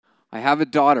I have a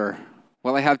daughter.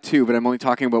 Well, I have two, but I'm only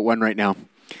talking about one right now.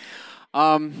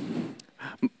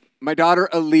 My daughter,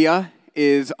 Aaliyah,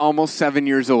 is almost 7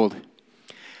 years old.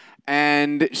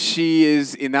 And she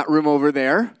is in that room over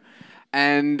there.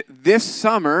 And this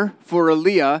summer for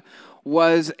Aaliyah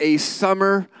was a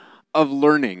summer of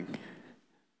learning.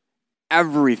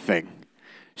 Everything.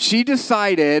 She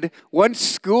decided once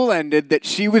school ended that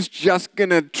she was just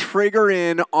going to trigger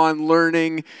in on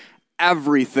learning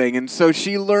everything. And so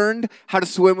she learned how to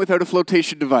swim without a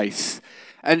flotation device.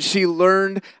 And she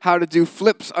learned how to do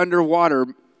flips underwater.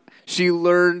 She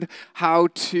learned how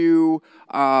to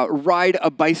ride a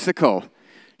bicycle.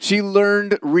 She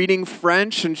learned reading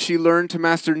French, and she learned to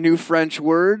master new French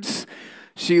words.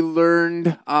 She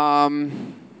learned,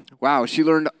 she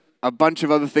learned a bunch of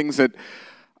other things that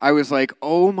I was like,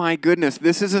 oh my goodness,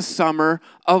 this is a summer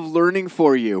of learning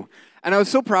for you. And I was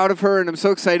so proud of her, and I'm so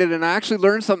excited, and I actually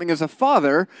learned something as a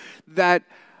father that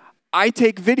I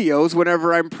take videos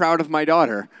whenever I'm proud of my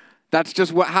daughter. That's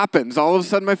just what happens. All of a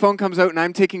sudden, my phone comes out, and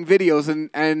I'm taking videos,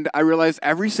 and I realize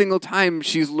every single time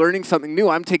she's learning something new,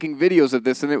 I'm taking videos of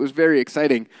this, and it was very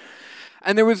exciting.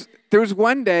 And there was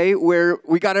one day where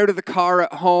we got out of the car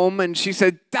at home, and she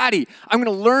said, "Daddy, I'm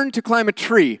going to learn to climb a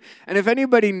tree." And if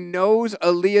anybody knows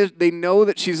Aaliyah, they know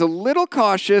that she's a little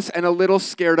cautious and a little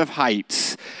scared of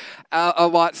heights. A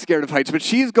lot scared of heights. But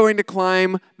she's going to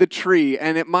climb the tree.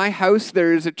 And at my house,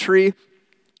 there is a tree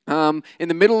in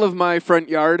the middle of my front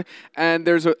yard, and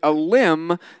there's a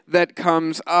limb that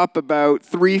comes up about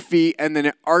 3 feet, and then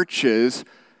it arches,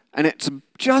 and it's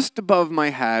just above my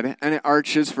head, and it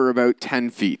arches for about 10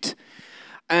 feet.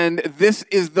 And this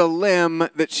is the limb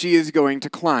that she is going to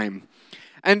climb.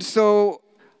 And so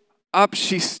up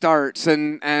she starts,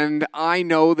 and I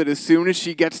know that as soon as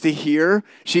she gets to here,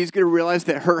 she's going to realize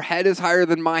that her head is higher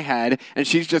than my head, and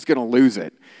she's just going to lose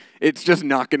it. It's just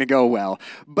not going to go well.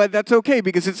 But that's okay,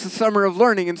 because it's the summer of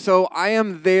learning, and so I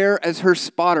am there as her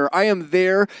spotter. I am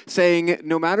there saying,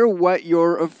 no matter what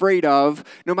you're afraid of,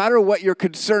 no matter what you're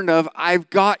concerned of,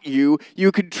 I've got you.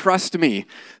 You can trust me.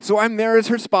 So I'm there as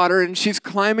her spotter, and she's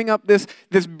climbing up this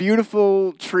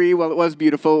beautiful tree. Well, it was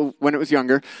beautiful when it was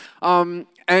younger.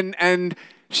 And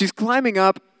she's climbing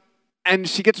up, and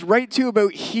she gets right to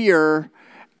about here,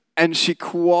 and she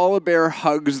koala bear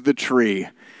hugs the tree.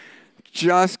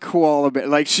 Just koala bear.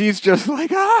 Like, she's just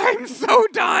like, I'm so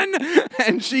done.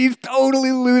 And she's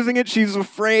totally losing it. She's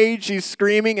afraid. She's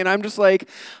screaming. And I'm just like,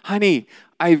 honey,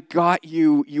 I've got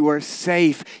you. You are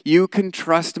safe. You can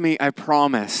trust me. I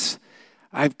promise.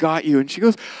 I've got you. And she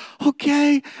goes,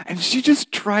 okay. And she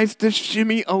just tries to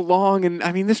shimmy along. And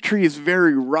I mean, this tree is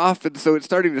very rough. And so it's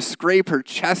starting to scrape her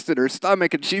chest and her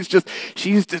stomach. And she's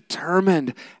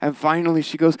determined. And finally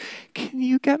she goes, can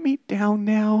you get me down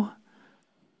now?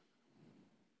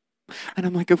 And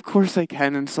I'm like, of course I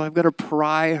can. And so I've got to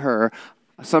pry her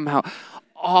somehow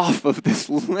off of this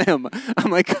limb.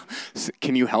 I'm like,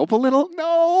 can you help a little?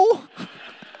 No.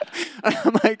 And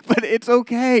I'm like, but it's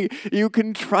okay. You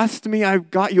can trust me.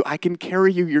 I've got you. I can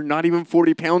carry you. You're not even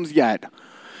 40 pounds yet.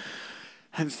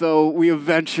 And so we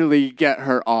eventually get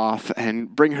her off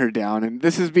and bring her down. And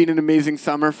this has been an amazing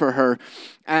summer for her.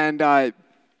 And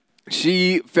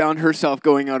she found herself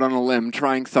going out on a limb,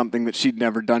 trying something that she'd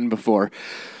never done before.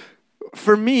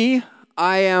 For me,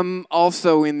 I am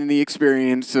also in the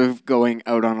experience of going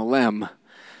out on a limb.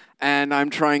 And I'm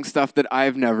trying stuff that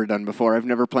I've never done before. I've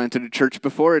never planted a church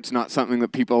before. It's not something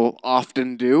that people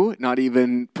often do, not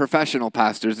even professional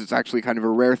pastors. It's actually kind of a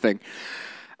rare thing.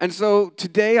 And so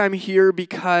today I'm here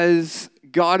because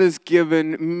God has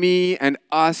given me and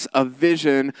us a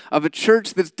vision of a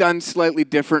church that's done slightly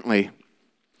differently.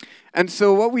 And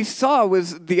so what we saw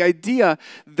was the idea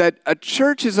that a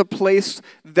church is a place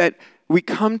that we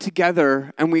come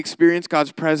together and we experience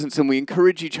God's presence and we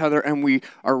encourage each other and we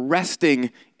are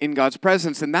resting in God's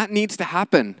presence. And that needs to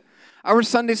happen. Our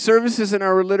Sunday services and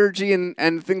our liturgy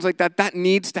and things like that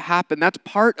needs to happen. That's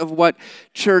part of what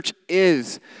church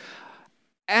is.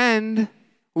 And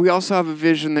we also have a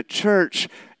vision that church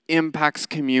impacts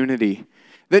community.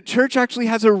 That church actually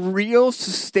has a real,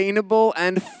 sustainable,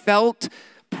 and felt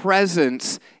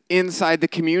presence inside the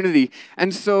community.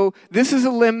 And so this is a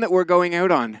limb that we're going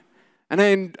out on.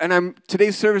 And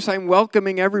today's service, I'm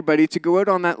welcoming everybody to go out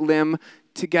on that limb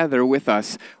together with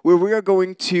us, where we are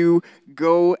going to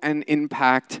go and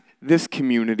impact this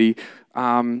community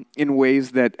in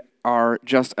ways that are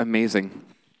just amazing.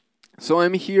 So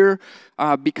I'm here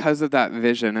because of that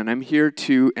vision, and I'm here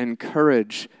to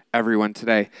encourage everyone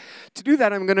today. To do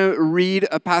that, I'm going to read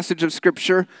a passage of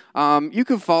Scripture. You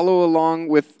can follow along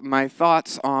with my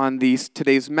thoughts on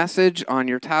today's message on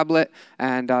your tablet,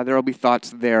 and there will be thoughts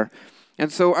there.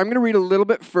 And so I'm going to read a little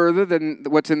bit further than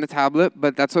what's in the tablet,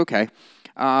 but that's okay.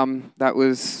 I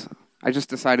just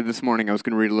decided this morning I was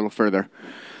going to read a little further.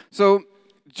 So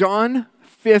John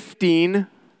 15,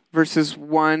 verses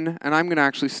 1, and I'm going to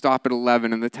actually stop at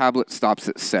 11, and the tablet stops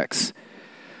at 6.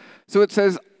 So it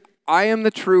says, I am the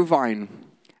true vine,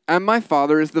 and my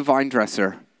Father is the vine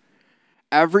dresser.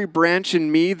 Every branch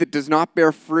in me that does not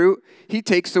bear fruit, he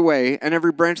takes away, and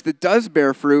every branch that does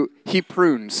bear fruit, he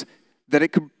prunes, that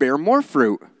it could bear more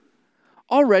fruit.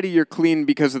 Already you're clean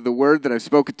because of the word that I've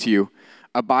spoken to you.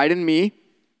 Abide in me,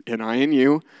 and I in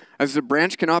you. As the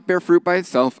branch cannot bear fruit by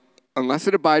itself unless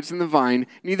it abides in the vine,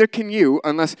 neither can you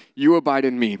unless you abide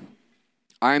in me.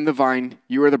 I am the vine,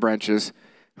 you are the branches.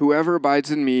 Whoever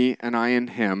abides in me and I in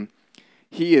him,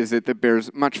 he is it that bears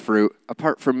much fruit.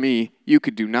 Apart from me, you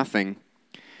could do nothing.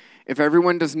 If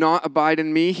everyone does not abide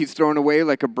in me, he's thrown away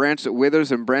like a branch that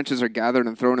withers, and branches are gathered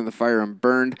and thrown in the fire and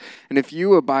burned. And if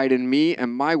you abide in me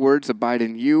and my words abide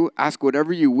in you, ask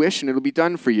whatever you wish and it'll be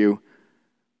done for you.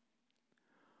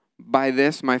 By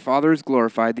this my Father is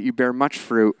glorified, that you bear much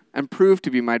fruit and prove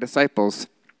to be my disciples.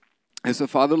 As the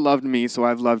Father loved me, so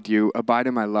I've loved you. Abide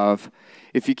in my love.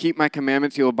 If you keep my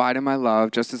commandments, you'll abide in my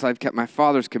love, just as I've kept my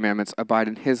Father's commandments, abide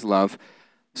in his love.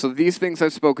 So these things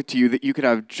I've spoken to you, that you could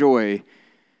have joy,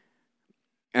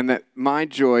 and that my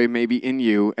joy may be in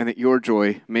you, and that your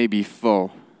joy may be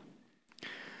full.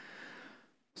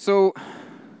 So,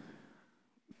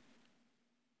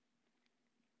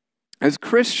 as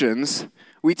Christians,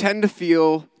 we tend to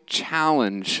feel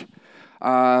challenged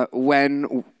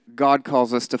when God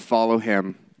calls us to follow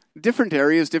him. Different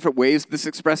areas, different ways this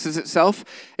expresses itself.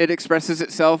 It expresses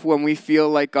itself when we feel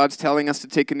like God's telling us to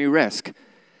take a new risk.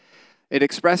 It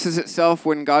expresses itself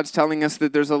when God's telling us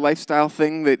that there's a lifestyle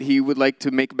thing that he would like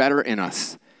to make better in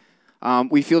us.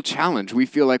 We feel challenged. We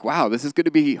feel like, wow, this is going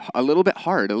to be a little bit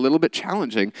hard, a little bit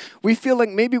challenging. We feel like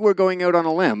maybe we're going out on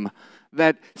a limb,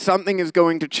 that something is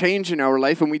going to change in our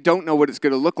life and we don't know what it's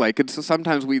going to look like. And so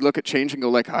sometimes we look at change and go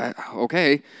like,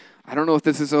 okay, I don't know if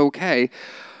this is okay.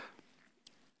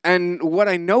 And what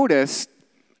I noticed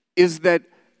is that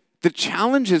the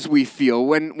challenges we feel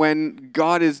when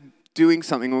God is doing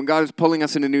something, when God is pulling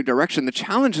us in a new direction, the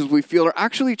challenges we feel are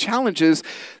actually challenges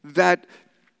that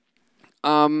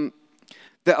allow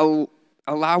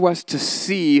us to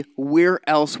see where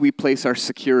else we place our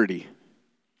security.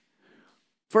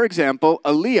 For example,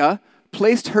 Aaliyah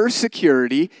placed her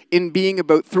security in being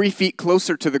about 3 feet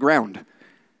closer to the ground.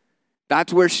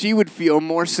 That's where she would feel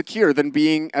more secure than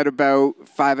being at about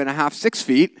 5.5, 6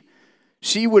 feet.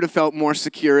 She would have felt more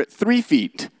secure at 3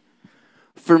 feet.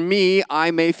 For me,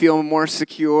 I may feel more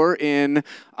secure in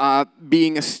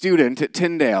being a student at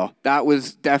Tyndale. That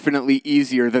was definitely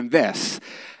easier than this.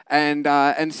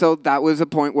 And so that was a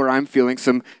point where I'm feeling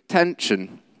some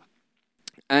tension.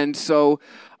 And so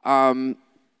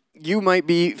you might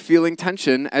be feeling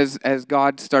tension as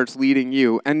God starts leading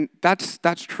you. And that's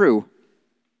true.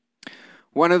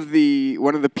 One of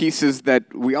the pieces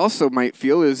that we also might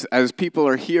feel is, as people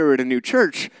are here at a new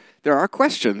church, there are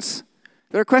questions.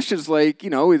 There are questions like,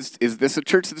 is this a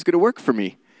church that's going to work for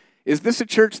me? Is this a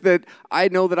church that I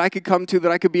know that I could come to,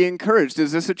 that I could be encouraged?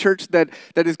 Is this a church that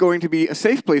is going to be a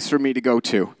safe place for me to go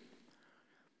to?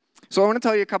 So I want to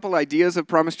tell you a couple ideas of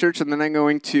Promise Church, and then I'm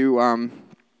going to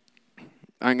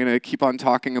keep on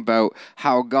talking about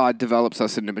how God develops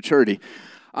us into maturity.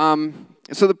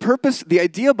 So the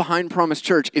idea behind Promise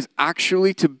Church is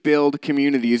actually to build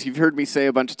community. As you've heard me say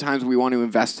a bunch of times, we want to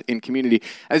invest in community.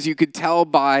 As you could tell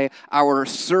by our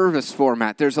service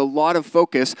format, there's a lot of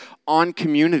focus on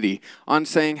community, on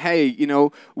saying, hey,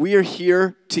 we are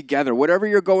here together. Whatever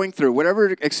you're going through,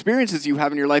 whatever experiences you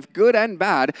have in your life, good and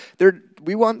bad,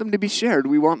 we want them to be shared.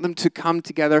 We want them to come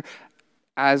together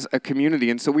as a community.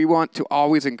 And so we want to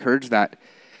always encourage that.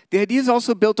 The idea is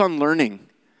also built on learning.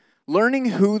 Learning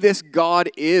who this God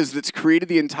is that's created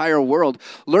the entire world,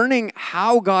 learning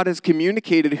how God has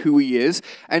communicated who he is,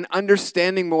 and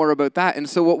understanding more about that. And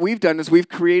so what we've done is we've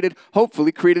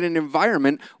hopefully created an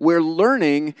environment where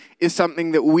learning is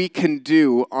something that we can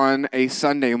do on a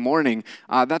Sunday morning.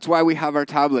 That's why we have our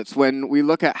tablets. When we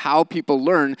look at how people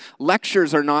learn,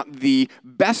 lectures are not the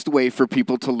best way for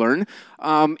people to learn.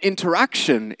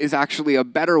 Interaction is actually a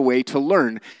better way to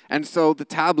learn. And so the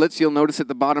tablets, you'll notice at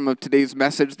the bottom of today's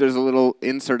message, there's a little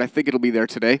insert, I think it'll be there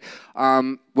today,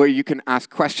 where you can ask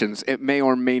questions. It may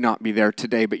or may not be there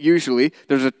today, but usually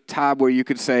there's a tab where you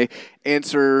could say,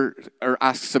 answer or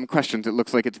ask some questions. It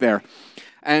looks like it's there.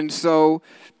 And so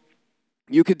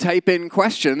you could type in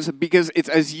questions, because it's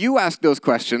as you ask those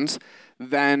questions,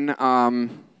 then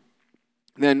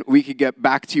we could get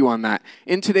back to you on that.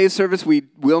 In today's service, we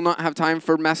will not have time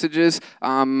for messages.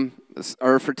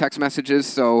 or for text messages,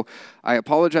 so I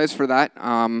apologize for that.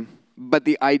 But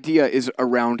the idea is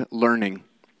around learning.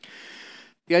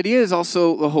 The idea is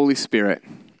also the Holy Spirit.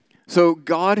 So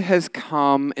God has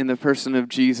come in the person of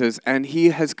Jesus, and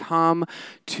he has come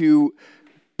to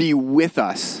be with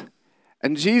us.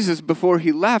 And Jesus, before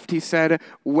he left, he said,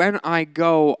 when I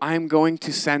go, I'm going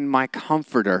to send my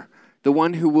comforter, the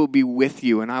one who will be with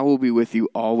you, and I will be with you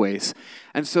always.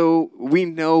 And so we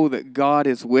know that God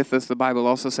is with us. The Bible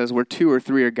also says where 2 or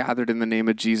 3 are gathered in the name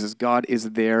of Jesus, God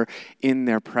is there in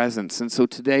their presence. And so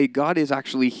today, God is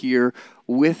actually here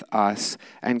with us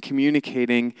and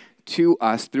communicating to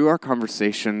us through our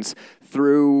conversations,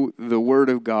 through the Word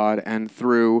of God, and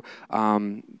through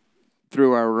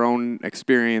our own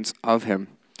experience of him.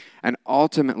 And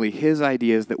ultimately, his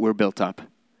idea is that we're built up.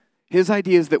 His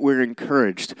idea is that we're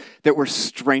encouraged, that we're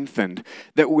strengthened,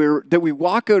 that we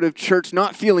walk out of church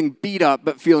not feeling beat up,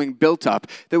 but feeling built up.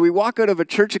 That we walk out of a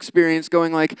church experience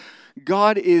going like,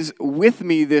 God is with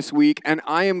me this week, and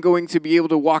I am going to be able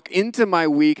to walk into my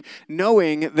week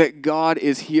knowing that God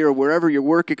is here wherever your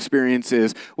work experience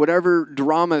is, whatever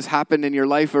dramas happen in your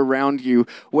life around you,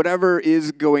 whatever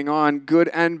is going on, good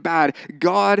and bad.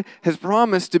 God has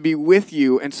promised to be with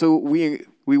you, and so we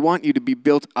want you to be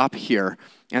built up here.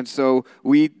 And so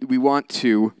we want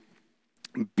to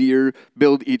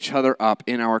build each other up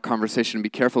in our conversation. Be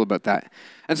careful about that.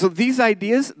 And so these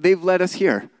ideas, they've led us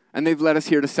here. And they've led us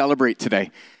here to celebrate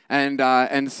today.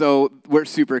 And so we're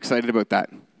super excited about that.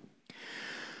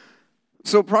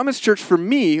 So Promise Church for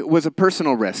me was a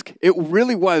personal risk. It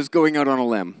really was going out on a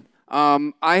limb.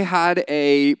 I had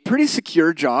a pretty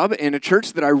secure job in a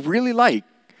church that I really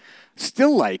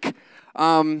still like.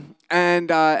 And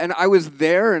I was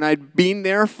there, and I'd been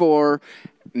there for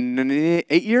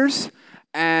 8 years.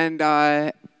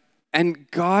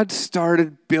 And God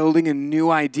started building a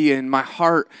new idea in my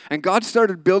heart. And God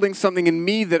started building something in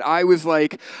me that I was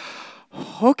like,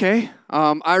 okay.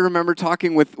 I remember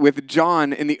talking with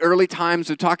John in the early times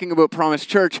of talking about Promise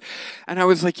Church. And I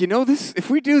was like, if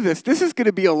we do this is going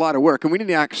to be a lot of work. And we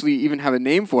didn't actually even have a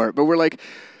name for it. But we're like,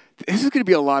 this is going to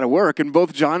be a lot of work. And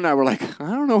both John and I were like,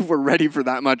 I don't know if we're ready for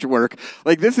that much work.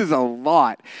 Like, this is a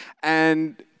lot.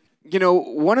 And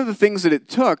one of the things that it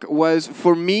took was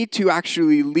for me to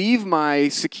actually leave my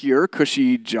secure,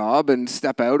 cushy job and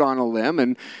step out on a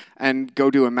limb and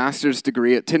go do a master's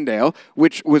degree at Tyndale,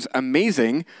 which was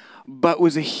amazing, but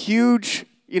was a huge,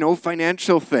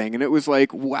 financial thing. And it was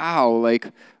like, wow,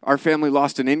 like our family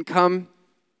lost an income.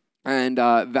 And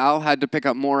Val had to pick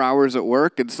up more hours at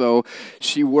work, and so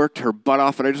she worked her butt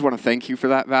off. And I just want to thank you for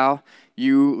that, Val.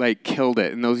 You killed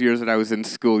it in those years that I was in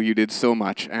school. You did so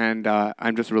much, and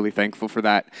I'm just really thankful for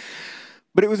that.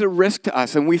 But it was a risk to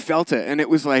us, and we felt it. And it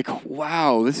was like,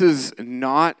 wow, this is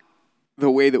not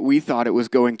the way that we thought it was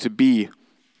going to be.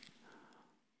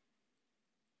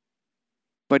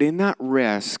 But in that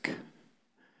risk,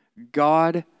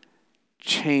 God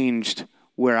changed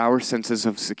where our senses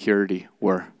of security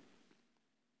were.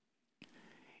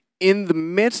 In the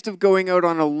midst of going out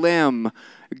on a limb,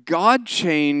 God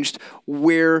changed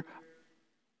where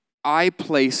I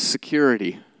place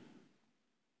security.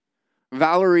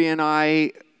 Valerie and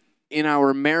I, in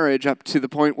our marriage, up to the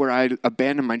point where I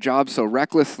abandoned my job so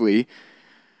recklessly,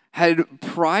 had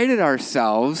prided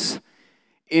ourselves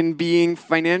in being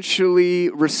financially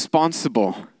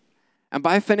responsible. And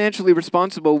by financially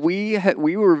responsible, we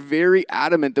were very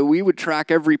adamant that we would track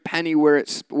every penny where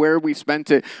we spent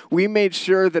it. We made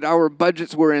sure that our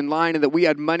budgets were in line and that we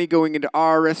had money going into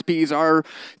our RSPs, our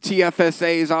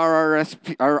TFSAs, our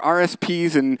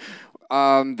RSPs, and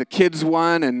the kids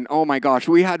one. And oh my gosh,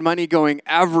 we had money going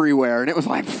everywhere. And it was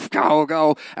like,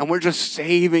 go. And we're just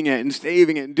saving it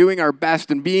and doing our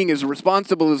best and being as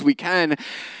responsible as we can.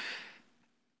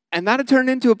 And that had turned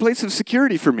into a place of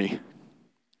security for me.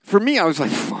 For me, I was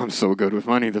like, I'm so good with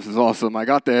money. This is awesome. I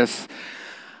got this.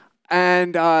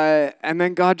 And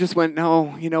then God just went,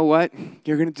 no, you know what?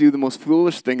 You're going to do the most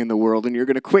foolish thing in the world, and you're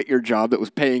going to quit your job that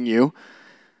was paying you,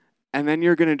 and then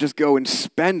you're going to just go and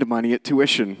spend money at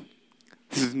tuition.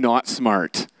 This is not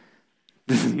smart.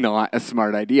 This is not a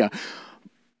smart idea.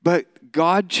 But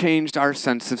God changed our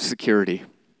sense of security.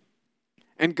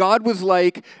 And God was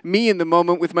like me in the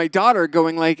moment with my daughter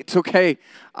going like, it's okay.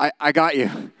 I got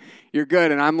you. You're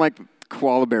good. And I'm like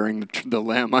koala bearing the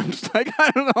limb. I'm just like, I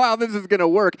don't know how this is going to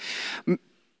work.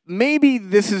 Maybe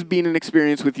this has been an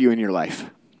experience with you in your life.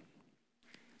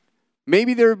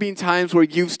 Maybe there have been times where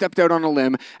you've stepped out on a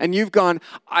limb and you've gone,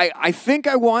 I think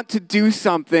I want to do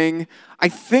something. I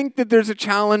think that there's a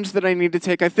challenge that I need to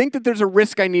take. I think that there's a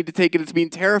risk I need to take, and it's been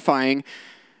terrifying.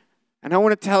 And I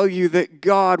want to tell you that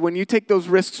God, when you take those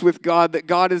risks with God, that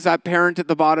God is that parent at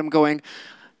the bottom going,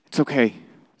 it's okay,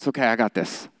 I got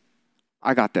this.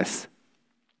 I got this.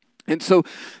 And so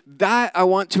that I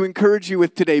want to encourage you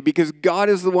with today, because God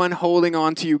is the one holding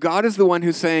on to you. God is the one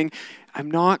who's saying, I'm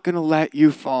not going to let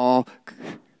you fall.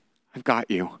 I've got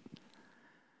you.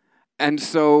 And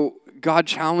so God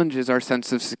challenges our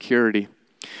sense of security.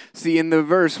 See, in the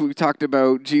verse we talked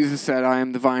about, Jesus said, I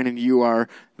am the vine and you are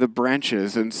the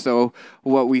branches. And so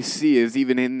what we see is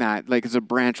even in that, like as a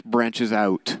branch branches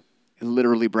out, it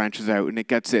literally branches out and it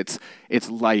gets its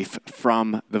life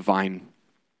from the vine.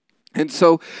 And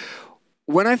so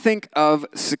when I think of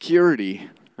security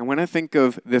and when I think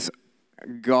of this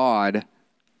God,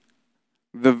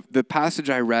 the passage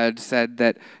I read said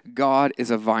that God is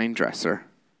a vine dresser.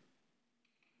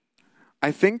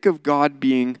 I think of God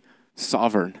being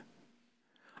sovereign.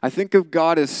 I think of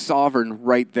God as sovereign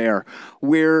right there,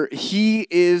 where he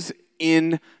is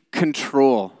in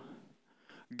control.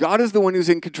 God is the one who's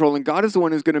in control, and God is the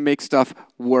one who's going to make stuff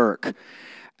work.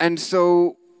 And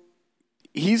so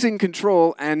he's in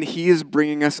control, and he is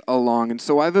bringing us along. And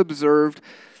so I've observed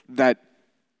that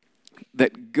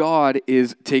God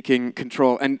is taking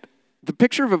control. And the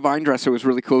picture of a vine dresser was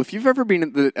really cool. If you've ever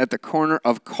been at the corner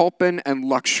of Culpin and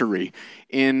Luxury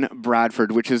in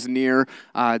Bradford, which is near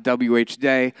WH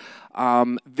Day,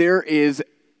 there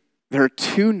are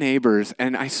two neighbors,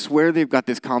 and I swear they've got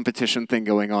this competition thing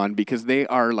going on because they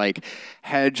are like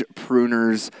hedge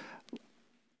pruners,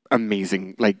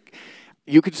 amazing. Like,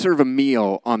 you could serve a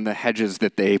meal on the hedges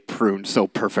that they prune so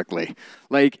perfectly.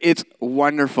 Like, it's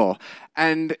wonderful.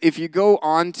 And if you go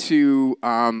on to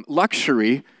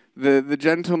Luxury, the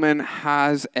gentleman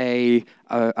has a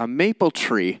maple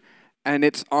tree, and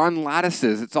it's on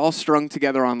lattices. It's all strung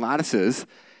together on lattices,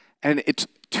 and it's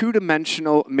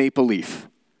two-dimensional maple leaf.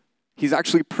 He's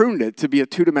actually pruned it to be a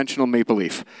two-dimensional maple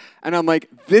leaf. And I'm like,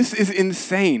 this is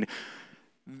insane.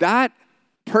 That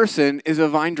person is a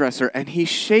vine dresser, and he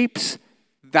shapes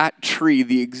that tree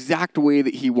the exact way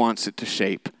that he wants it to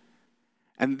shape.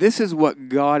 And this is what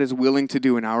God is willing to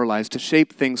do in our lives, to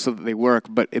shape things so that they work,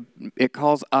 but it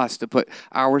calls us to put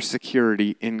our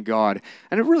security in God.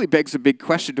 And it really begs a big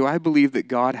question. Do I believe that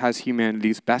God has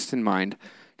humanity's best in mind?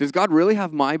 Does God really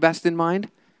have my best in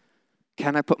mind?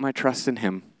 Can I put my trust in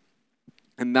him?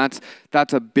 And that's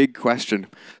a big question.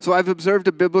 So I've observed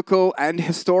a biblical and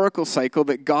historical cycle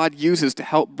that God uses to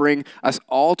help bring us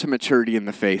all to maturity in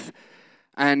the faith.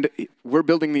 And we're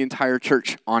building the entire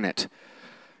church on it.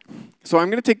 So I'm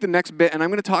going to take the next bit, and I'm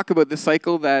going to talk about the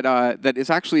cycle that is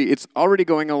actually, it's already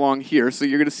going along here. So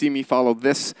you're going to see me follow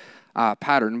this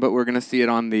pattern, but we're going to see it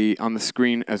on the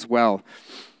screen as well.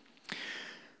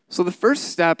 So the first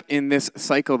step in this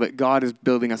cycle that God is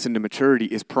building us into maturity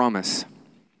is promise.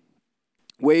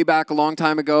 Way back a long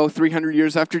time ago, 300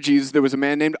 years after Jesus, there was a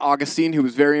man named Augustine who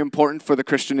was very important for the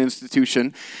Christian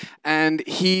institution. And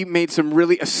he made some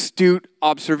really astute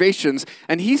observations.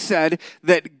 And he said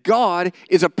that God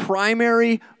is a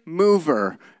primary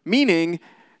mover, meaning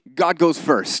God goes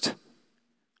first.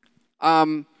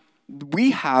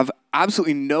 We have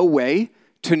absolutely no way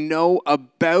to know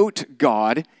about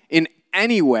God in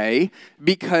any way,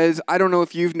 because I don't know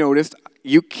if you've noticed,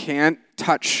 you can't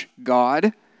touch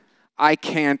God. I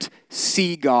can't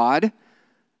see God.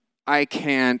 I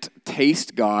can't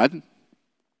taste God.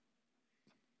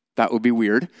 That would be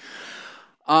weird.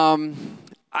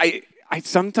 I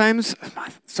sometimes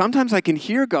I can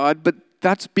hear God, but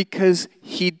that's because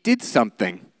he did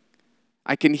something.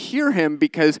 I can hear him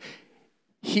because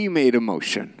he made a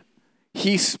motion.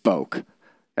 He spoke.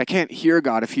 I can't hear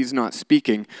God if he's not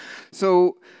speaking.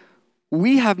 So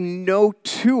we have no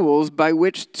tools by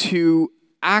which to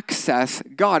access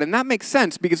God. And that makes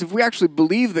sense, because if we actually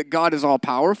believe that God is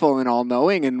all-powerful and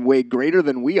all-knowing and way greater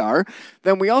than we are,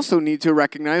 then we also need to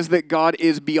recognize that God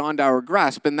is beyond our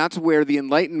grasp. And that's where the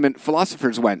Enlightenment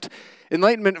philosophers went.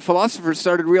 Enlightenment philosophers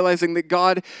started realizing that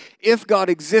God, if God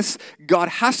exists, God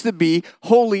has to be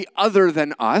wholly other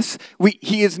than us.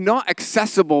 He is not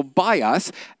accessible by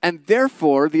us, and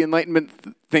therefore the Enlightenment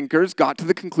thinkers got to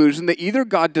the conclusion that either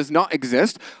God does not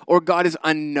exist or God is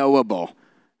unknowable.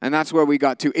 And that's where we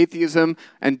got to atheism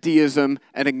and deism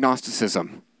and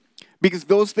agnosticism, because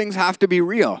those things have to be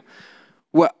real.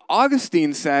 What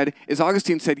Augustine said,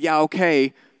 yeah,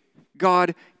 okay,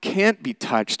 God can't be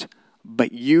touched,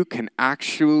 but he can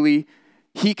actually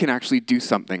do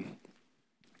something.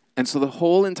 And so the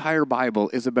whole entire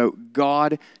Bible is about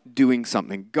God doing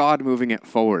something, God moving it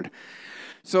forward.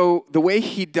 So the way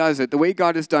he does it, the way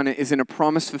God has done it, is in a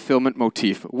promise fulfillment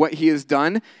motif. What he has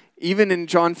done, even in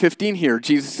John 15 here,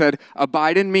 Jesus said,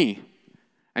 abide in me.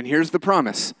 And here's the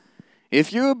promise.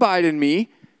 If you abide in me,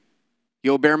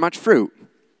 you'll bear much fruit.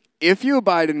 If you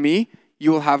abide in me,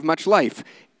 you will have much life.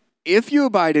 If you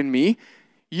abide in me,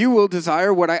 you will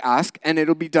desire what I ask, and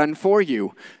it'll be done for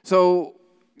you. So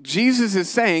Jesus is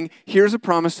saying, here's a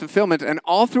promise fulfillment. And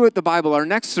all throughout the Bible, our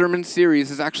next sermon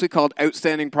series is actually called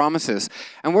Outstanding Promises.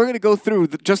 And we're going to go through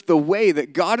just the way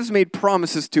that God has made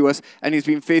promises to us, and he's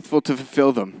been faithful to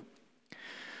fulfill them.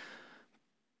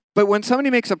 But when somebody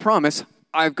makes a promise,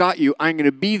 I've got you, I'm going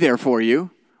to be there for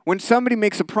you. When somebody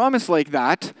makes a promise like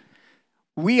that,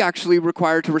 we actually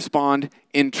require to respond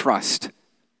in trust.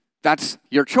 That's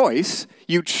your choice.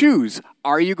 You choose.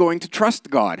 Are you going to trust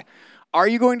God? Are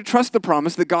you going to trust the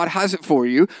promise that God has it for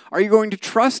you? Are you going to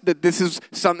trust that this is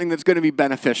something that's going to be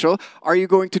beneficial? Are you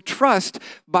going to trust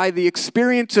by the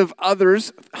experience of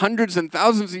others hundreds and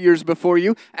thousands of years before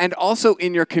you and also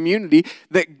in your community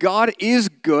that God is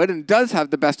good and does have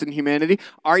the best in humanity?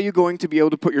 Are you going to be able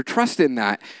to put your trust in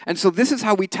that? And so this is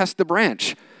how we test the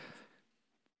branch.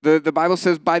 The Bible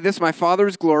says, by this my Father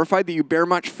is glorified, that you bear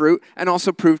much fruit and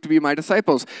also prove to be my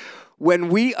disciples. When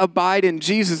we abide in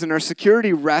Jesus and our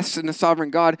security rests in the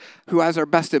sovereign God who has our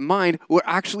best in mind, we're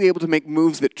actually able to make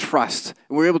moves that trust,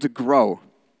 and we're able to grow.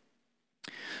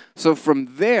 So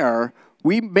from there,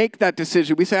 we make that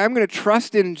decision. We say, I'm going to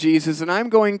trust in Jesus, and I'm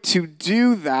going to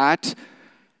do that.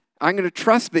 I'm going to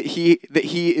trust that he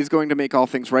is going to make all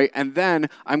things right, and then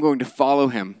I'm going to follow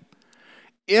him.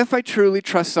 If I truly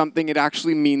trust something, it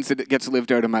actually means that it gets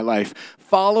lived out in my life.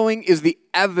 Following is the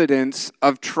evidence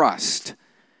of trust.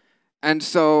 And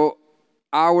so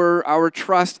our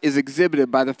trust is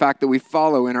exhibited by the fact that we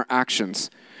follow in our actions.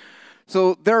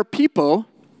 So there are people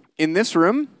in this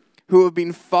room who have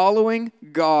been following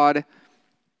God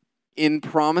in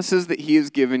promises that he has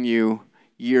given you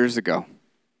years ago.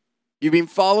 You've been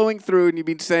following through and you've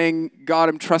been saying, God,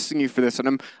 I'm trusting you for this,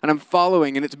 and I'm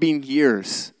following, and it's been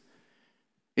years.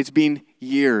 It's been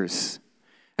years.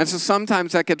 And so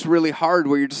sometimes that gets really hard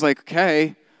where you're just like,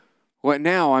 okay, what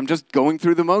now? I'm just going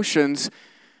through the motions.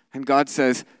 And God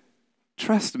says,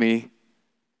 trust me,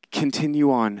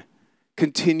 continue on,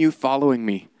 continue following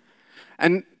me.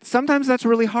 And sometimes that's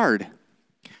really hard.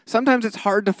 Sometimes it's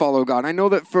hard to follow God. I know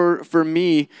that for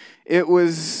me,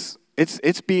 it's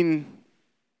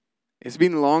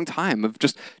been a long time of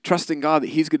just trusting God that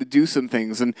he's going to do some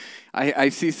things. And I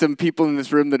see some people in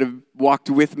this room that have walked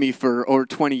with me for over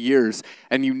 20 years,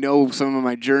 and you know some of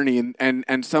my journey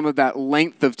and some of that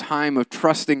length of time of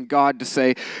trusting God to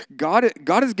say, God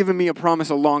has given me a promise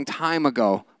a long time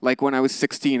ago, like when I was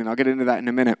 16, and I'll get into that in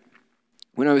a minute.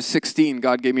 When I was 16,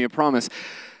 God gave me a promise.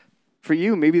 For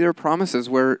you, maybe there are promises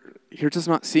where you're just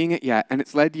not seeing it yet, and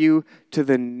it's led you to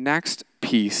the next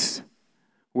piece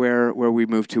where we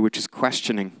move to, which is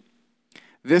questioning.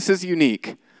 This is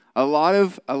unique. A lot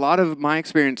of my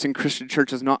experience in Christian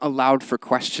church is not allowed for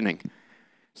questioning.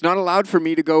 It's not allowed for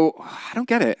me to go, I don't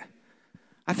get it.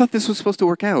 I thought this was supposed to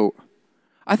work out.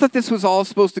 I thought this was all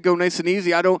supposed to go nice and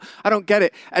easy. I don't get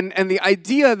it. And the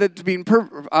idea that's being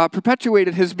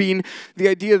perpetuated has been the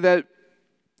idea that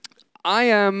I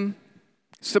am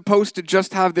supposed to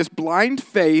just have this blind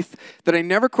faith that I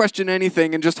never question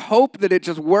anything and just hope that it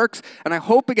just works, and I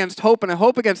hope against hope and I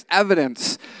hope against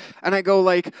evidence. And I go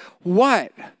like,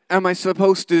 what am I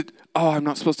supposed to, I'm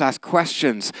not supposed to ask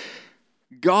questions.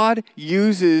 God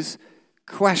uses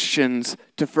questions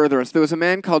to further us. There was a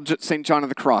man called St. John of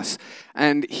the Cross,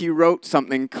 and he wrote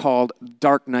something called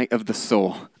Dark Night of the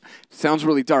Soul. Sounds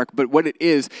really dark, but what it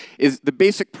is the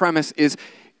basic premise is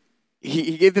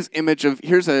he gave this image of,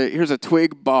 here's a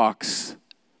twig box.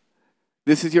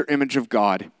 This is your image of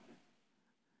God.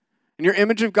 And your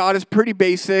image of God is pretty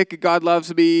basic. God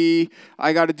loves me.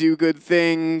 I got to do good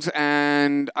things,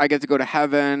 and I get to go to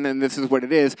heaven, and this is what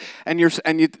it is. And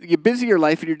you busy your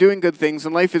life, and you're doing good things,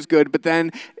 and life is good, but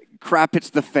then crap hits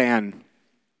the fan.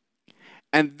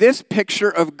 And this picture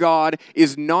of God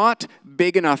is not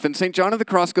big enough. And St. John of the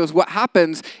Cross goes, what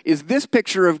happens is this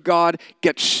picture of God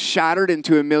gets shattered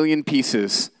into a million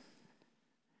pieces.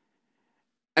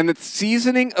 And the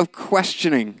seasoning of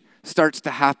questioning starts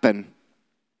to happen,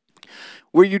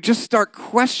 where you just start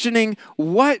questioning,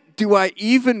 what do I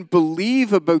even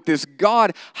believe about this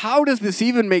God? How does this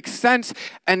even make sense?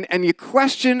 And you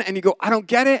question and you go, I don't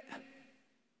get it.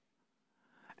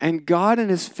 And God in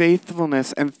his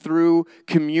faithfulness and through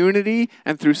community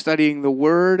and through studying the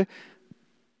word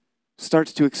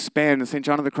starts to expand. And St.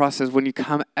 John of the Cross says, when you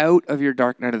come out of your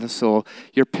dark night of the soul,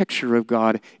 your picture of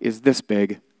God is this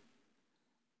big,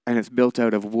 and it's built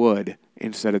out of wood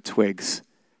instead of twigs,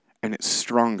 and it's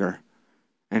stronger,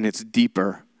 and it's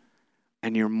deeper,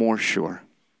 and you're more sure.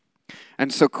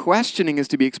 And so questioning is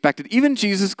to be expected. Even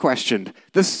Jesus questioned,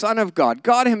 the Son of God,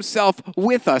 God himself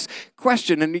with us,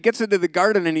 questioned. And he gets into the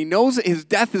garden and he knows that his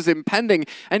death is impending.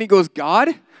 And he goes,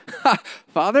 God,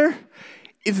 Father,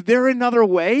 is there another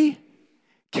way?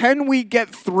 Can we get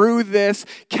through this?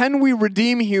 Can we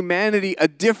redeem humanity a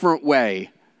different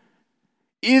way?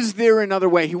 Is there another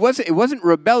way? It wasn't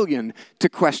rebellion to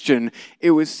question.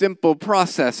 It was simple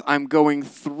process. I'm going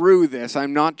through this.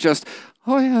 I'm not just,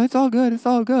 oh yeah, it's all good. It's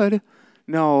all good.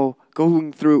 No,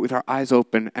 going through it with our eyes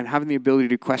open and having the ability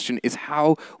to question is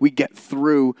how we get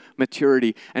through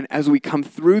maturity. And as we come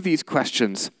through these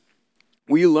questions,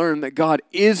 we learn that God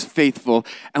is faithful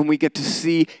and we get to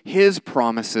see his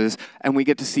promises and we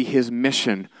get to see his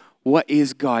mission. What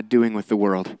is God doing with the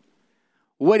world?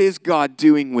 What is God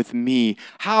doing with me?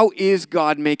 How is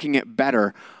God making it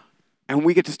better? And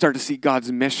we get to start to see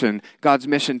God's mission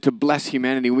to bless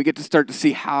humanity. We get to start to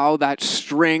see how that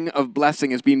string of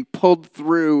blessing is being pulled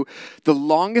through the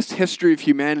longest history of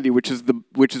humanity, which is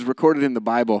recorded in the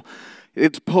Bible.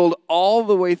 It's pulled all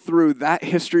the way through that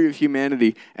history of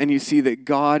humanity, and you see that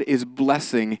God is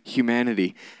blessing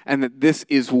humanity, and that this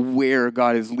is where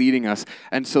God is leading us.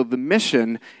 And so the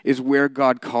mission is where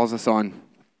God calls us on.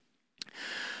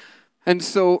 And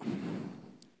so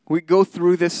we go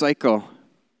through this cycle.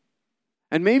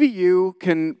 And maybe you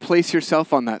can place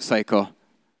yourself on that cycle.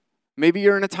 Maybe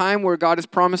you're in a time where God is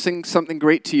promising something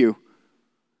great to you.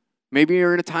 Maybe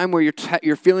you're in a time where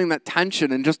you're feeling that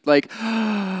tension and just like,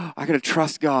 I got to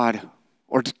trust God.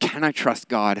 Or can I trust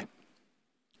God?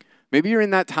 Maybe you're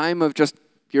in that time of just,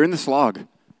 you're in the slog and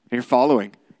you're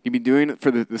following. You've been doing it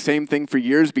for the same thing for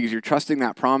years because you're trusting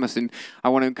that promise. And I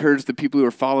want to encourage the people who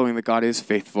are following that God is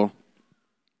faithful.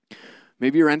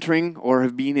 Maybe you're entering or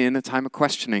have been in a time of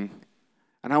questioning.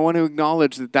 And I want to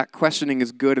acknowledge that questioning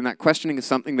is good, and that questioning is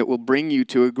something that will bring you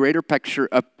to a greater picture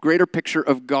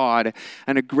of God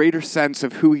and a greater sense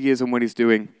of who he is and what he's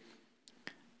doing.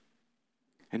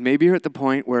 And maybe you're at the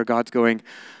point where God's going,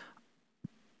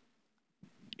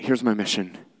 here's my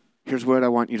mission. Here's what I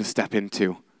want you to step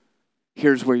into.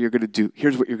 Here's what you're going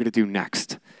to do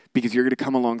next. Because you're going to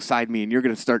come alongside me and you're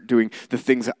going to start doing the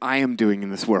things that I am doing in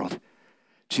this world.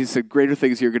 Jesus said, greater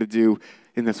things you're going to do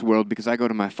in this world because I go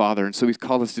to my Father. And so he's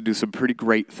called us to do some pretty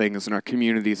great things in our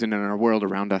communities and in our world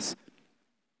around us.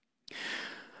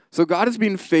 So God has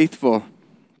been faithful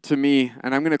to me,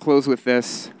 and I'm going to close with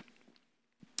this.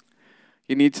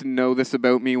 You need to know this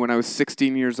about me. When I was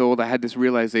 16 years old, I had this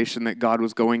realization that God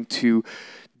was going to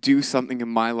do something in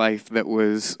my life that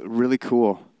was really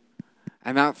cool.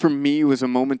 And that for me was a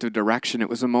moment of direction. It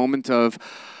was a moment of,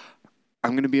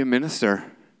 I'm going to be a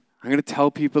minister. I'm going to tell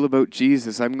people about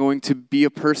Jesus. I'm going to be a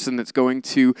person that's going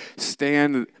to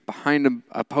stand behind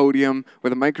a podium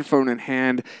with a microphone in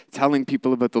hand, telling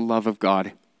people about the love of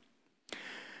God.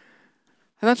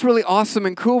 And that's really awesome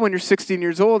and cool when you're 16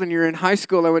 years old and you're in high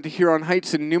school. I went to Huron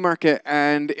Heights in Newmarket,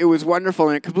 and it was wonderful.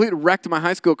 And it completely wrecked my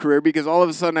high school career because all of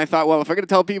a sudden I thought, well, if I'm going to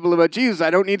tell people about Jesus,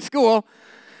 I don't need school.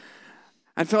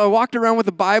 And so I walked around with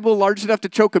a Bible large enough to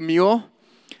choke a mule,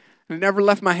 and it never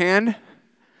left my hand.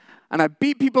 And I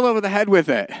beat people over the head with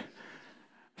it,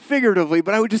 figuratively,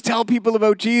 but I would just tell people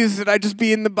about Jesus, and I'd just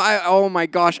be in the Bible. Oh my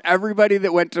gosh, everybody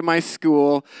that went to my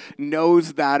school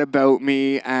knows that about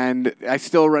me, and I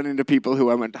still run into people who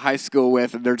I went to high school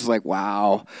with, and they're just like,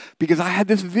 wow, because I had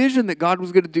this vision that God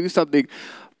was going to do something.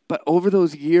 But over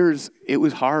those years, it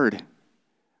was hard.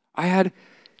 I had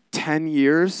 10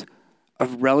 years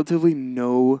of relatively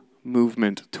no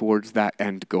movement towards that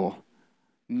end goal.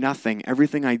 Nothing.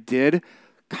 Everything I did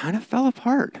kind of fell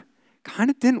apart, kind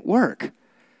of didn't work.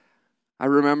 I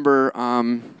remember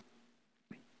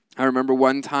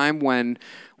one time when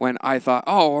I thought,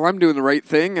 oh, well, I'm doing the right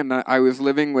thing, and I was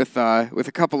living with a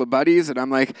couple of buddies, and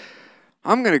I'm like,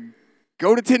 I'm going to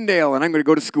go to Tyndale, and I'm going to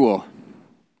go to school.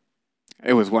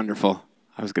 It was wonderful.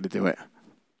 I was going to do it.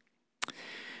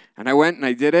 And I went and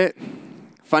I did it.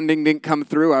 Funding didn't come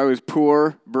through. I was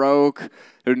poor, broke.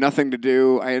 There was nothing to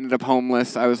do. I ended up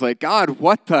homeless. I was like, God,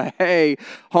 what the hey?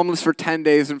 Homeless for 10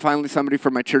 days, and finally somebody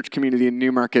from my church community in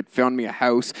Newmarket found me a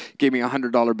house, gave me a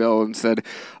 $100 bill, and said,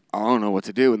 I don't know what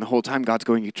to do. And the whole time God's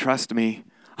going, you trust me?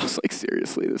 I was like,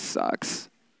 seriously, this sucks.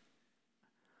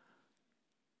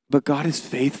 But God is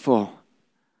faithful.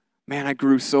 Man, I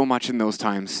grew so much in those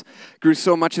times.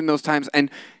 And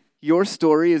your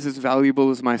story is as valuable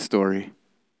as my story.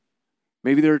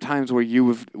 Maybe there are times where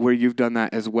you've done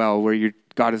that as well, where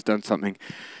God has done something.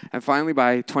 And finally,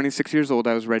 by 26 years old,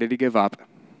 I was ready to give up.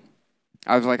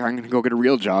 I was like, I'm going to go get a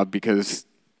real job because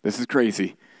this is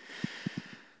crazy.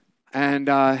 And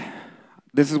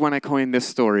this is when I coined this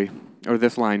story, or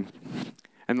this line.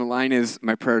 And the line is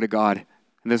my prayer to God.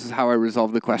 And this is how I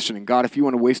resolved the question. And God, if you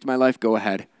want to waste my life, go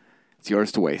ahead. It's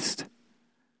yours to waste.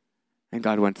 And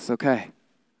God went, it's okay.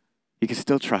 You can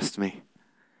still trust me.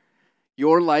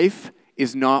 Your life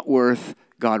is not worth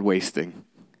God wasting.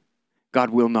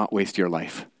 God will not waste your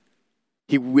life.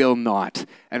 He will not.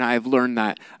 And I have learned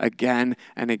that again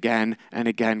and again and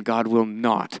again. God will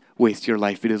not waste your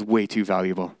life. It is way too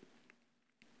valuable.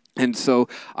 And so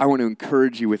I want to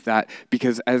encourage you with that,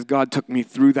 because as God took me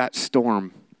through that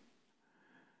storm,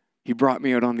 he brought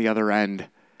me out on the other end,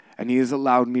 and he has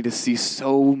allowed me to see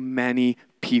so many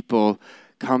people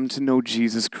come to know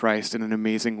Jesus Christ in an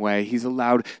amazing way. He's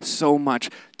allowed so much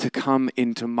to come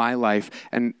into my life,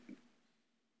 and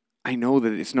I know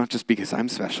that it's not just because I'm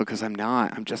special, because I'm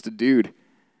not. I'm just a dude.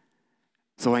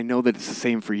 So I know that it's the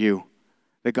same for you,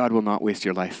 that God will not waste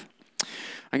your life.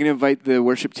 I'm going to invite the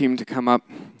worship team to come up.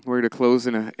 We're going to close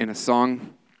in a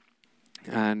song,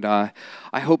 and I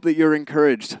hope that you're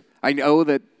encouraged. I know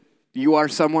that you are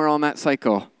somewhere on that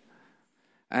cycle.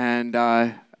 And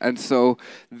so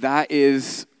that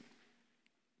is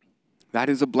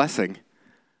a blessing,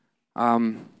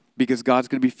 because God's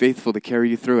going to be faithful to carry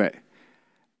you through it.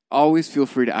 Always feel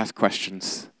free to ask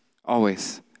questions.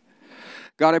 Always.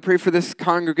 God, I pray for this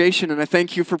congregation, and I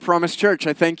thank you for Promise Church.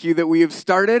 I thank you that we have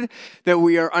started, that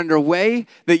we are underway,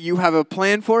 that you have a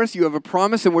plan for us, you have a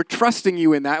promise, and we're trusting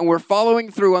you in that, and we're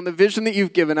following through on the vision that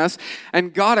you've given us.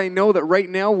 And God, I know that right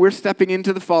now we're stepping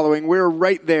into the following. We're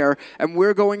right there, and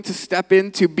we're going to step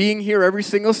into being here every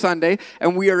single Sunday,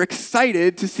 and we are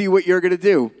excited to see what you're going to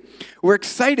do. We're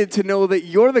excited to know that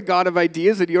you're the God of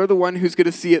ideas and you're the one who's going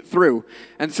to see it through.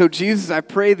 And so, Jesus, I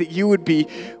pray that you would be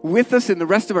with us in the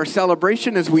rest of our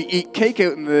celebration as we eat cake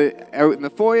out in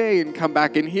the foyer and come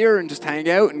back in here and just hang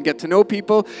out and get to know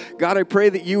people. God, I pray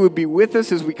that you would be with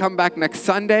us as we come back next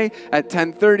Sunday at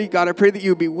 10:30. God, I pray that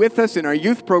you would be with us in our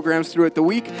youth programs throughout the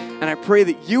week. And I pray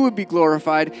that you would be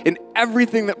glorified in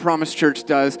everything that Promise Church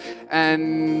does.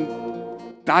 And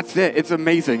that's it. It's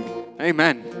amazing.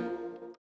 Amen.